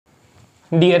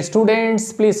Dear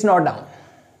students, please note down.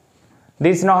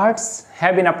 These notes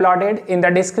have been uploaded in the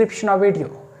description of video.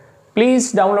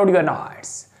 Please download your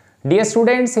notes. Dear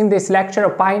students, in this lecture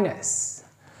of Pinus,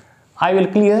 I will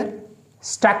clear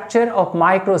structure of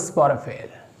microsporophyll,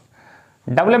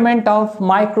 development of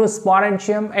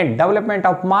Microsporangium and development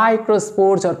of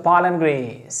microspores or pollen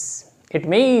grains. It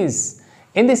means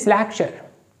in this lecture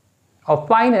of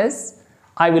Pinus,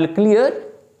 I will clear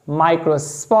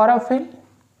microsporophyll,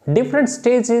 different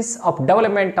stages of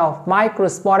development of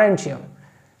Microsporangium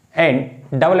and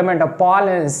development of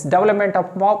pollens, development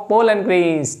of pollen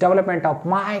grains, development of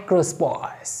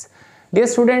microspores. Dear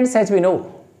students, as we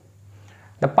know,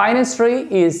 the Pinus tree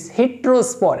is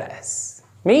heterosporous,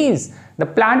 means the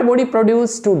plant body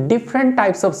produces two different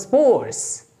types of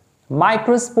spores,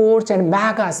 microspores and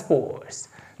megaspores.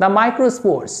 The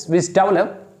microspores which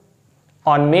develop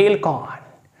on male corn,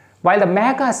 while the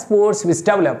megaspores which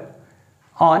develop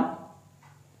on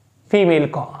female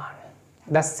corn.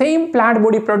 The same plant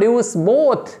body produces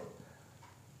both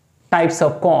types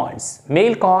of corns,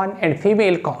 male corn and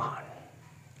female corn.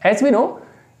 As we know,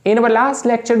 in our last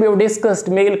lecture we have discussed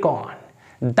male corn.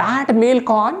 That male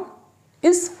corn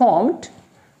is formed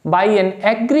by an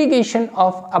aggregation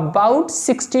of about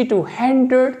 60 to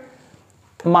 100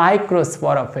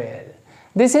 microsporophyll.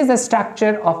 This is the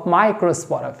structure of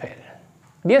microsporophyll.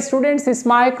 Dear students, this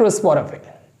microsporophyll,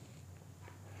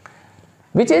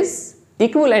 which is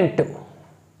equivalent to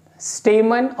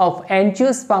stamen of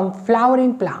angiosperm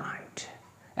flowering plant.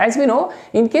 As we know,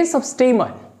 in case of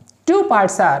stamen, two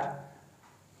parts are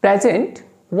present.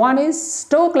 One is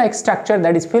stalk-like structure,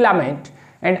 that is filament,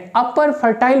 and upper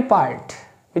fertile part,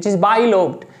 which is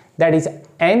bilobed, that is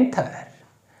anther.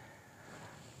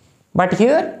 But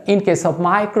here, in case of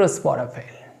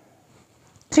microsporophyll,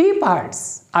 three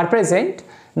parts are present.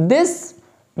 This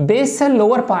basal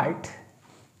lower part,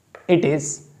 it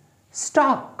is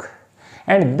stalk,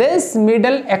 and this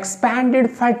middle expanded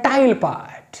fertile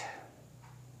part,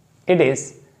 it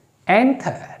is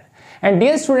anther, and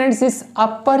dear students, this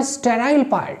upper sterile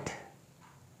part,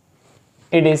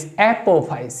 it is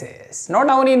apophysis. Note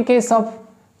down, in case of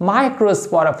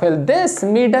microsporophyll, this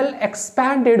middle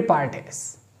expanded part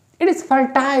it is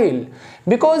fertile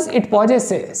because it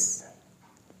possesses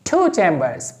two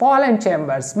chambers, pollen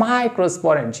chambers,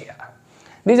 microsporangia.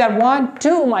 These are 1, 2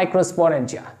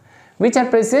 microsporangia which are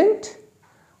present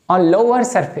on lower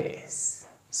surface.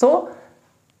 So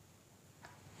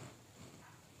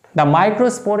the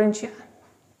microsporangia,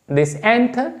 this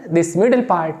anther, this middle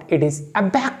part, it is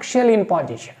abaxial in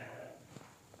position,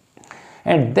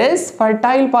 and this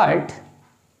fertile part,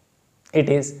 it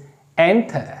is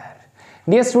anther.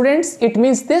 Dear students, it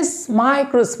means this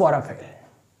microsporophyll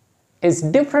is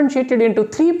differentiated into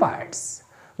three parts.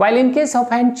 While in case of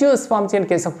angiosperms, in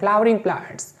case of flowering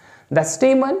plants, the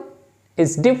stamen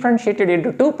is differentiated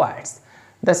into two parts.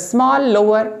 The small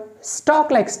lower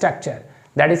stalk-like structure,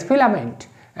 that is filament,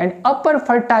 and upper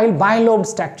fertile bilobed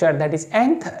structure, that is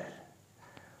anther.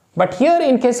 But here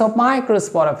in case of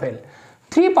microsporophyll,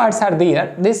 three parts are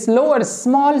there. This lower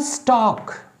small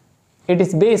stalk, it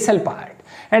is basal part,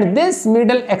 and this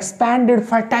middle expanded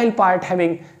fertile part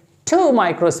having two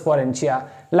microsporangia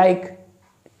like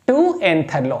two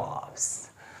anther lobes.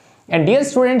 And dear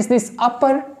students, this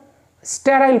upper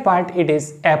sterile part, it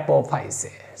is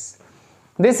apophysis.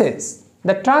 This is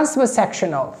the transverse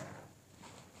section of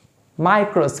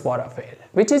microsporophyll,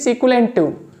 which is equivalent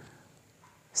to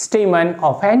stamen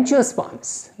of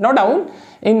angiosperms. Note down,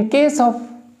 in case of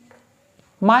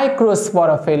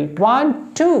microsporophyll,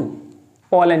 1, 2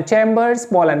 pollen chambers,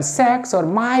 pollen sacs or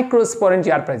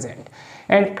microsporangia are present,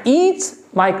 and each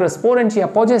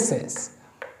microsporangia possesses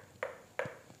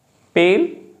pale,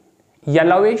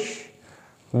 yellowish,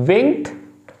 winged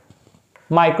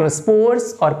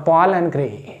microspores or pollen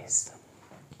grains.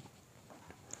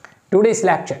 Today's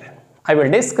lecture, I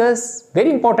will discuss very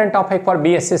important topic for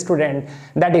BSc student,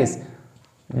 that is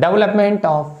development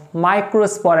of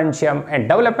Microsporangium and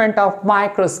development of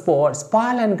microspores,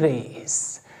 pollen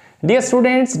grains. Dear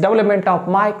students, development of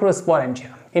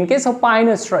Microsporangium. In case of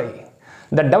Pinus tree,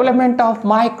 the development of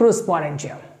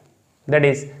Microsporangium, that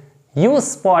is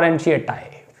eusporangia type.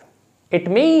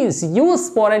 It means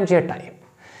eusporangia type.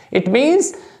 It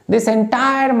means this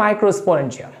entire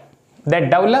microsporangium that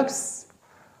develops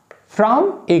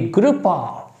from a group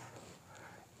of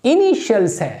initial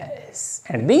cells,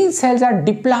 and these cells are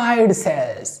diploid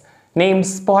cells named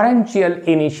sporangial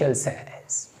initial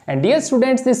cells. And dear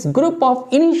students, this group of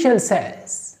initial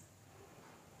cells,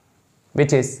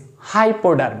 which is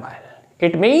hypodermal,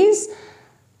 it means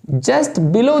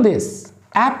just below this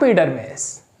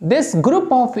epidermis, this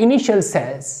group of initial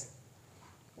cells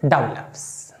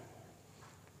develops.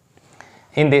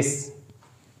 In this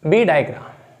B diagram,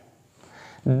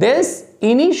 this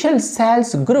initial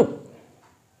cells group,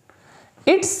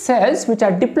 its cells which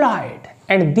are diploid,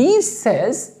 and these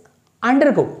cells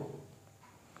undergo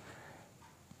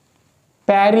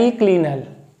periclinal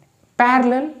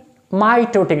parallel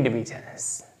mitotic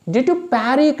divisions. Due to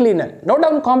periclinal, note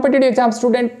down competitive exam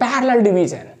student, parallel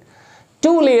division,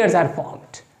 two layers are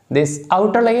formed, this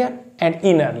outer layer and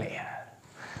inner layer.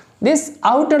 This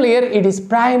outer layer, it is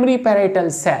primary parietal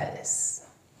cells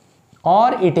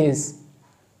or it is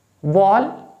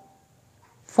wall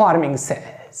forming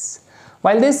cells,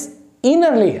 while this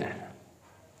inner layer,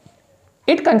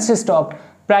 it consists of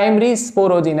primary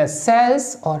sporogenous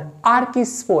cells or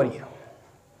archisporium.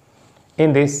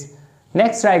 In this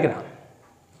next diagram,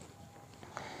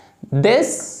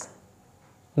 this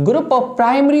group of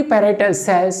primary parietal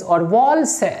cells or wall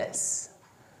cells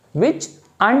which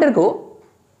undergo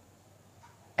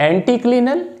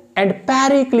anticlinal and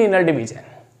periclinal division.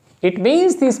 It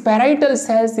means these parietal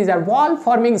cells, these are wall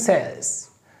forming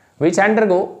cells which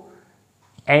undergo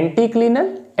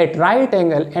anticlinal at right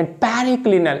angle and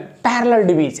periclinal parallel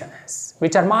divisions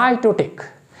which are mitotic.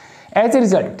 As a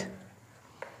result,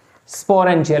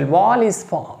 sporangial wall is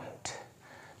formed.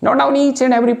 Note down each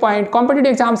and every point,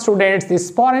 competitive exam students,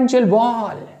 this sporangial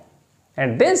wall,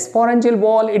 and this sporangial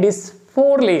wall, it is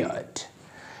 4-layered,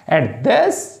 and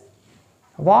this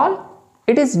wall,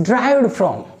 it is derived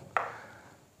from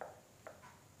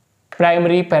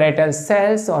primary parietal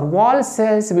cells or wall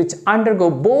cells which undergo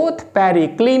both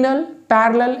periclinal,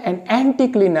 parallel and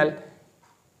anticlinal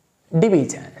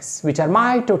divisions which are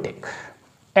mitotic.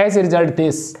 As a result,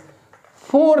 this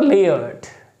 4-layered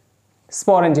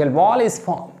sporangial wall is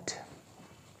formed.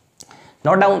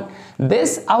 Note down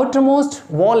this outermost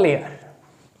wall layer,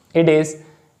 it is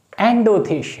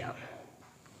endothecium.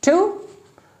 Two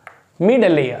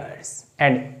middle layers,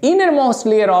 and innermost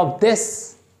layer of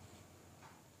this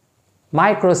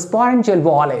microsporangial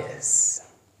wall is,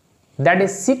 that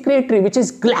is secretory, which is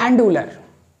glandular,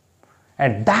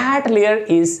 and that layer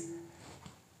is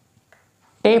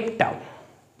tapetum.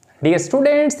 Dear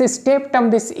students, this tapetum,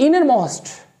 this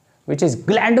innermost, which is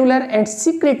glandular and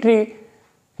secretory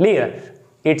layer,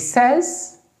 its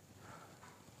cells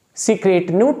secrete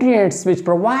nutrients which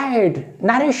provide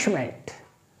nourishment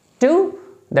to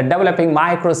the developing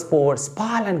microspores,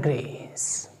 pollen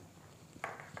grains.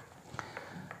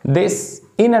 This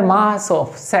inner mass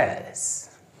of cells,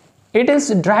 it is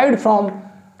derived from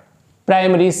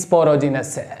primary sporogenous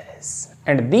cells,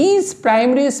 and these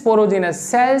primary sporogenous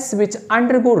cells which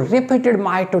undergo repeated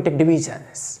mitotic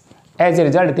divisions. As a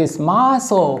result, this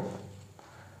mass of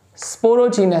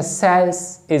sporogenous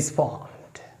cells is formed.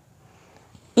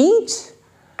 Each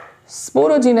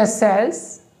sporogenous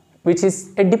cells, which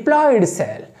is a diploid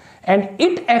cell, and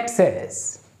it acts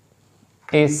as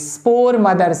a spore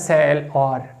mother cell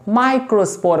or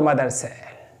microspore mother cell.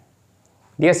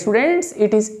 Dear students,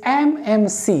 it is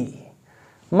MMC,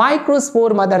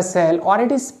 microspore mother cell, or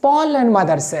it is pollen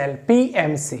mother cell,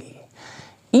 PMC.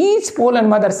 Each pollen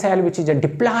mother cell which is a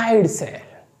diploid cell,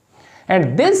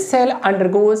 and this cell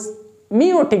undergoes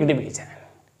meiotic division.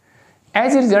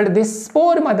 As a result, this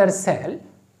spore mother cell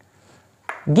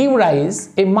give rise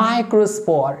a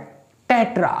microspore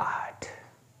tetrad.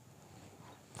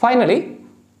 Finally,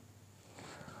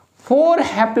 4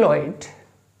 haploid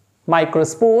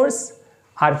microspores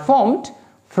are formed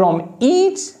from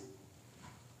each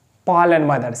pollen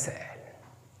mother cell,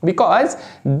 because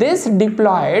this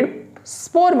diploid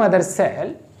spore mother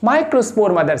cell,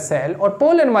 microspore mother cell or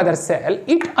pollen mother cell,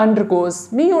 it undergoes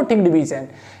meiotic division.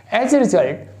 As a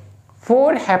result,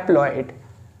 4 haploid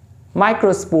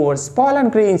microspores, pollen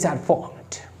grains are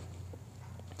formed.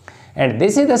 And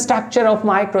this is the structure of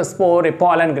microspore, a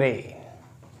pollen grain,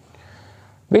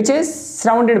 which is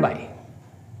surrounded by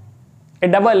a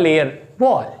double layer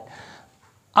wall.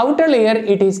 Outer layer,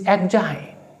 it is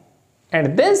exigene,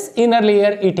 and this inner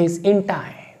layer, it is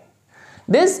intine.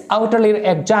 This outer layer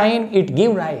exigene, it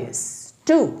gives rise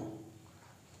to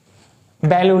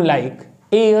balloon-like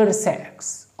air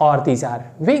sacs, or these are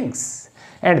wings,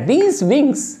 and these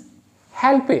wings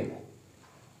help in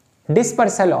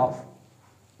dispersal of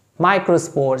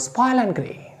microspores, pollen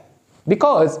grain,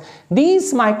 because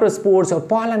these microspores or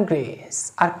pollen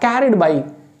grains are carried by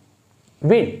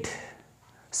wind.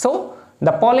 So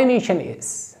the pollination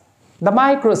is, the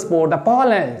microspore, the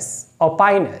pollens of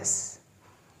Pinus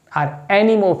are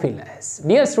anemophilous.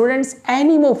 Dear students,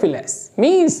 anemophilous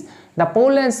means the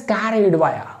pollens carried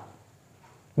via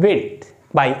wind,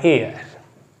 by air.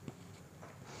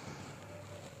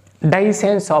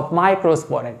 Dehiscence of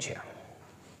Microsporangium.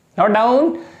 Now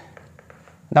down,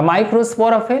 The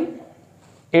microsporophyll,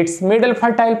 its middle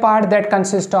fertile part that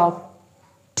consists of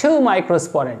 2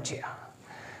 microsporangia,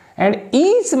 and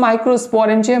each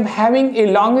microsporangium having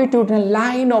a longitudinal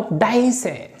line of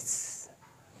dehiscence.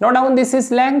 Note down, this is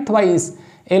lengthwise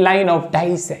a line of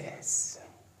dehiscence.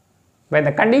 When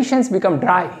the conditions become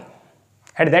dry,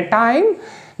 at that time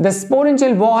the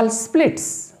sporangial wall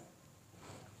splits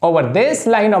over this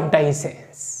line of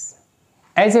dehiscence.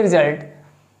 As a result,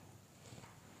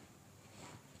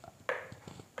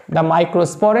 the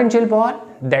microsporangial wall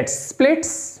that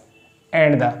splits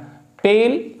and the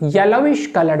pale yellowish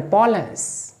colored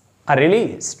pollens are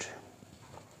released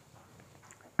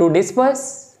to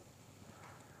disperse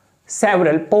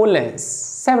several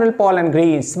pollen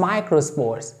grains,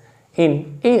 microspores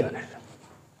in air.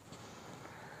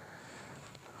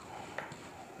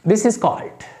 This is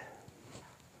called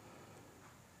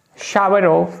shower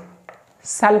of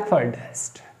sulfur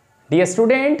dust. Dear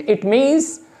student, it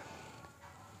means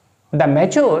the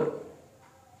mature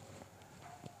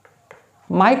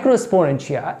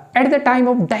microsporangia at the time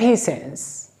of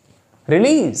dehiscence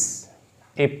release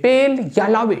a pale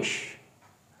yellowish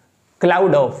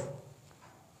cloud of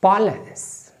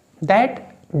pollens.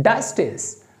 That dust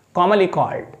is commonly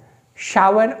called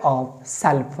shower of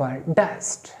sulfur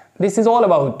dust. This is all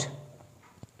about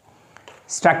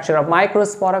structure of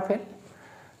microsporophyll.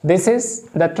 This is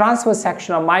the transverse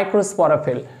section of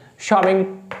microsporophyll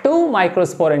showing 2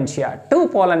 microsporangia, 2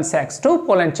 pollen sacs, 2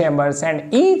 pollen chambers,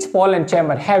 and each pollen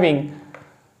chamber having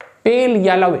pale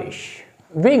yellowish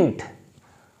winged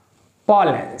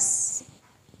pollens.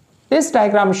 This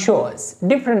diagram shows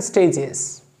different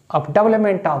stages of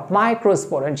development of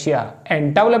microsporangia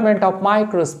and development of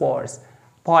microspores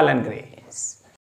pollen grain.